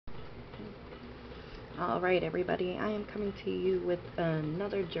Alright everybody, I am coming to you with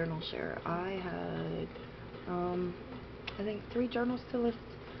another journal share. I had, I think 3 journals to list,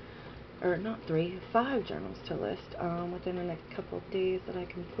 or not 3, 5 journals to list within the next couple of days that I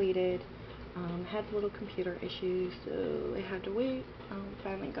completed. Had little computer issues, so I had to wait.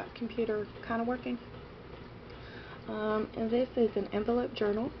 Finally got computer kind of working. And this is an envelope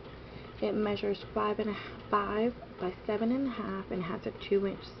journal. It measures 5 by 7.5 and has a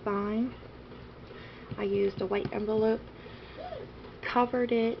 2-inch spine. I used a white envelope,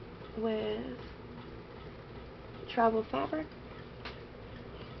 covered it with travel fabric.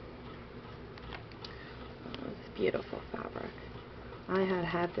 It's beautiful fabric. I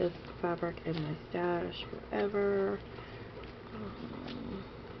had this fabric in my stash forever.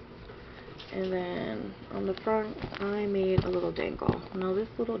 And then on the front, I made a little dangle. Now this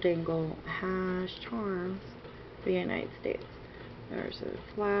little dangle has charms for the United States. There's a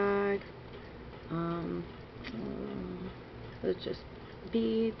flag. It's just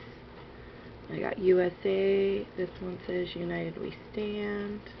beads. I got USA. This one says United We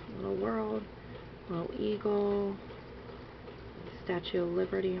Stand. Little world. Little eagle. Statue of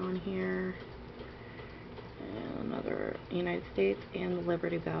Liberty on here. And another United States and the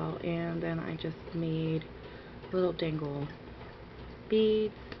Liberty Bell. And then I just made little dangle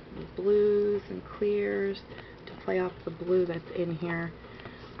beads, blues and clears to play off the blue that's in here.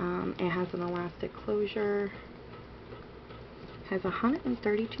 It has an elastic closure. Has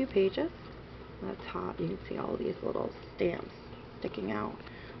 132 pages. At the top you can see all these little stamps sticking out.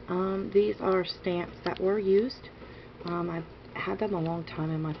 These are stamps that were used. I've had them a long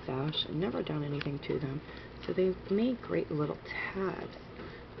time in my stash and never done anything to them. So they've made great little tabs.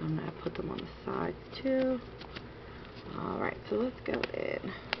 I'm going to put them on the sides too. Alright, so let's go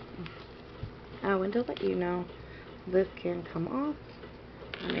in. Oh, and to let you know, this can come off.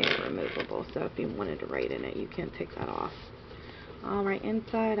 I made it removable, so if you wanted to write in it, you can take that off. Alright,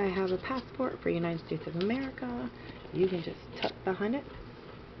 inside I have a passport for United States of America. You can just tuck behind it.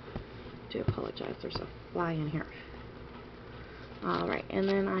 I do apologize, there's a fly in here. Alright, and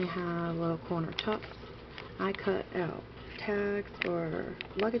then I have little corner tucks. I cut out tags or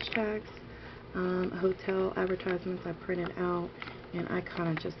luggage tags, hotel advertisements I printed out, and I kind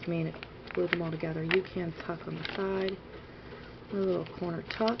of just made it, glued them all together. You can tuck on the side. A little corner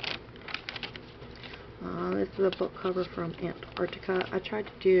tuck. This is a book cover from Antarctica. I tried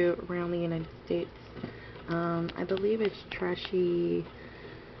to do around the United States. I believe it's Trashy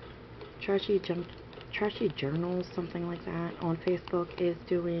Journals, something like that, on Facebook, is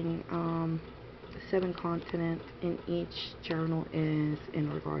doing 7 continents, and each journal is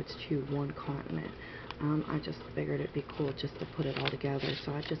in regards to one continent. I just figured it'd be cool just to put it all together,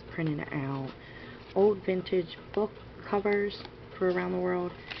 so I just printed out old vintage book covers for around the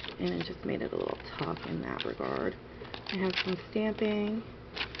world, and it just made it a little tough in that regard. I have some stamping,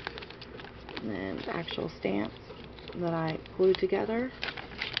 and then the actual stamps that I glued together.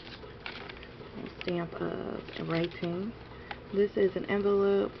 A stamp of writing. This is an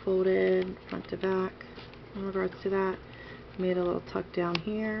envelope folded front to back. In regards to that, made a little tuck down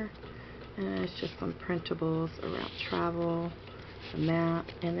here, and it's just some printables around travel, a map,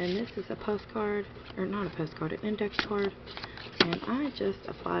 and then this is a postcard, or not a postcard, an index card, and I just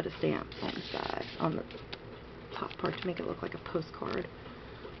applied a stamp on the side, on the top part, to make it look like a postcard.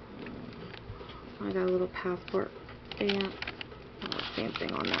 I got a little passport stamp, same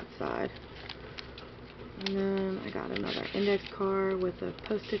thing on that side. And then I got another index card with a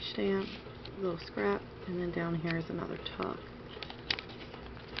postage stamp, a little scrap, and then down here is another tuck.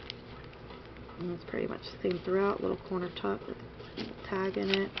 And it's pretty much the same throughout, little corner tuck with a little tag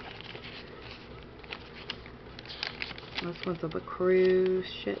in it. This one's of a cruise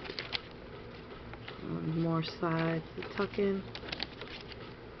ship. More sides to tuck in.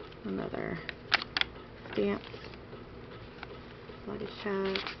 Another stamp. Luggage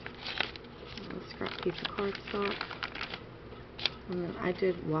tag. A scrap piece of cardstock. And then I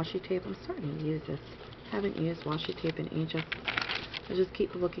did washi tape. I'm starting to use this. Haven't used washi tape in ages. I just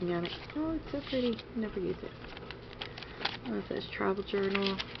keep looking at it. Oh, it's so pretty. Never use it. And it says travel journal.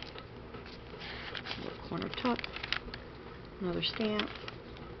 A little corner tuck. Another stamp.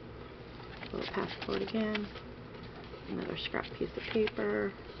 A little passport again. Another scrap piece of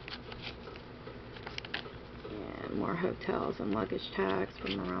paper. And more hotels and luggage tags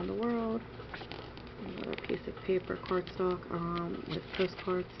from around the world. Another piece of paper cardstock with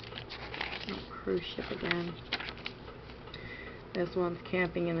postcards. Cruise ship again. This one's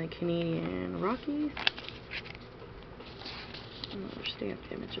camping in the Canadian Rockies. Another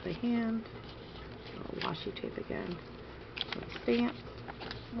stamped image of a hand. Washi tape again. Stamp.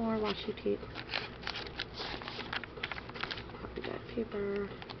 More washi tape. paper,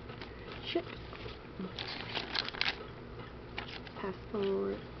 chip,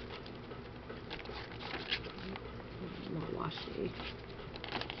 passport, more washi.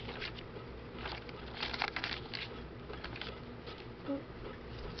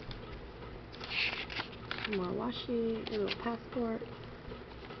 More washi, a little passport,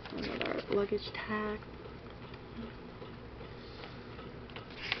 another luggage tag.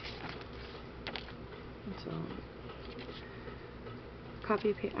 So,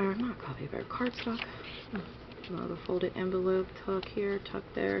 copy paper, or not copy paper, cardstock. Another folded envelope, tuck here, tuck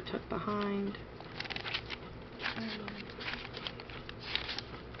there, tuck behind.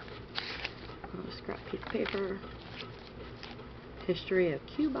 Another scrap piece of paper. History of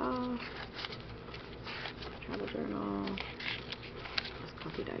Cuba. Travel journal. This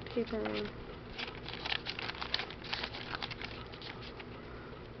coffee dyed paper.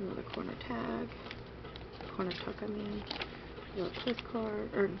 Another corner tag. Corner tuck, I mean. Little postcard,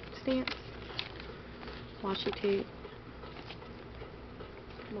 or stamps. Washi tape.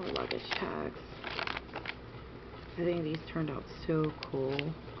 More luggage tags. I think these turned out so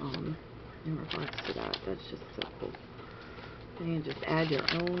cool. In regards to that, that's just so cool. And you just add your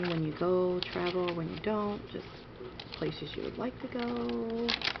own when you go travel, when you don't, just places you would like to go,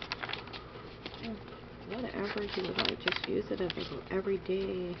 whatever you would like. Just use it as an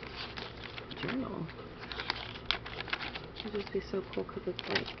everyday journal. It'd just be so cool because it's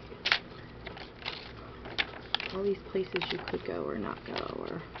like all these places you could go or not go,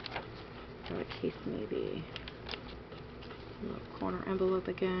 or whatever the case may be. Little corner envelope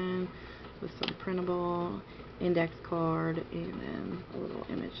again with some printable index card, and then a little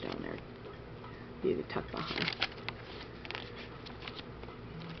image down there you could tuck behind.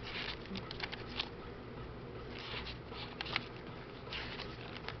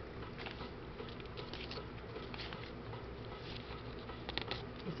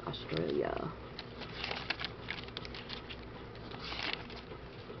 It's Australia.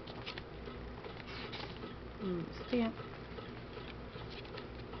 Stamp.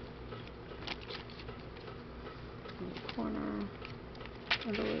 Corner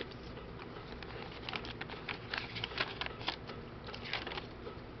envelopes.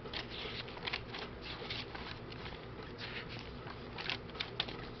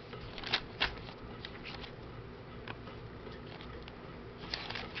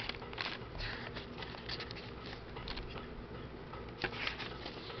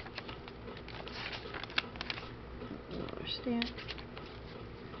 Another stamp.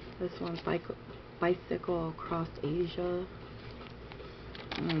 This one's bicycle across Asia.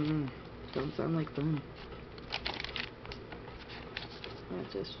 Don't sound like fun.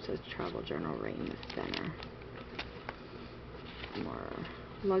 That just says travel journal right in the center. More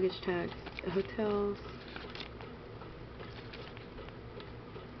luggage tags, hotels.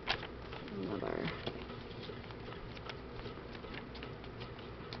 Another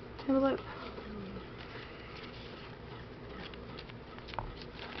envelope.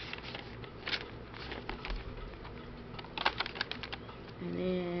 And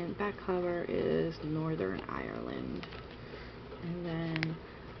then back cover is Northern Ireland. And then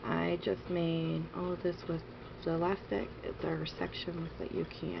I just made all of this with the elastic. There are sections that you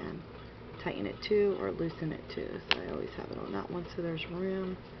can tighten it to or loosen it to. So I always have it on that one so there's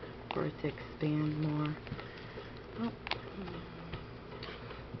room for it to expand more. Oh.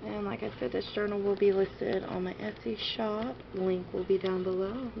 And like I said, this journal will be listed on my Etsy shop. Link will be down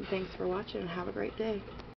below. And thanks for watching and have a great day.